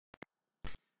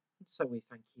So we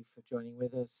thank you for joining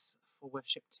with us for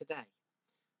worship today.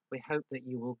 We hope that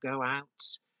you will go out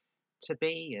to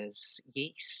be as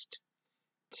yeast,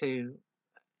 to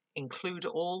include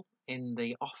all in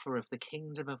the offer of the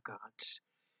kingdom of God,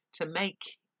 to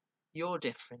make your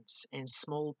difference in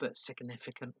small but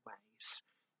significant ways,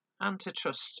 and to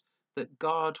trust that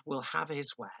God will have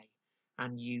his way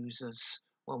and use us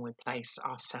when we place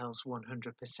ourselves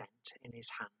 100% in his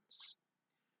hands.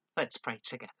 Let's pray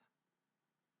together.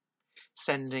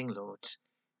 Sending Lord,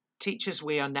 teach us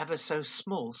we are never so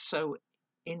small, so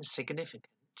insignificant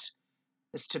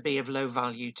as to be of low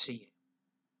value to you.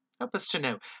 Help us to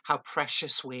know how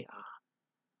precious we are.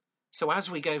 So as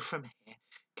we go from here,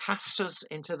 cast us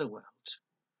into the world.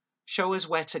 Show us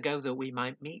where to go that we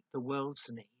might meet the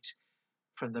world's need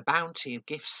from the bounty of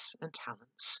gifts and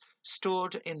talents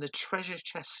stored in the treasure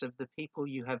chests of the people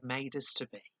you have made us to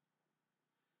be.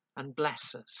 And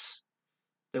bless us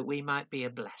that we might be a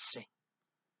blessing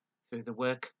through the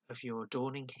work of your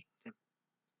dawning kingdom.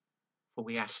 For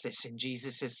we ask this in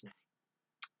Jesus' name.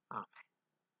 Amen.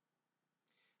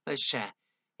 Let's share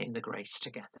in the grace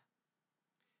together.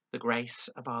 The grace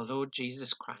of our Lord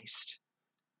Jesus Christ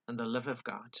and the love of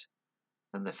God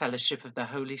and the fellowship of the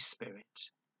Holy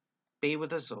Spirit be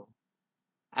with us all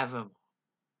evermore.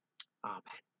 Amen.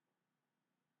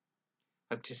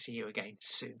 Hope to see you again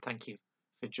soon. Thank you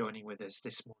for joining with us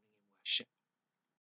this morning in worship.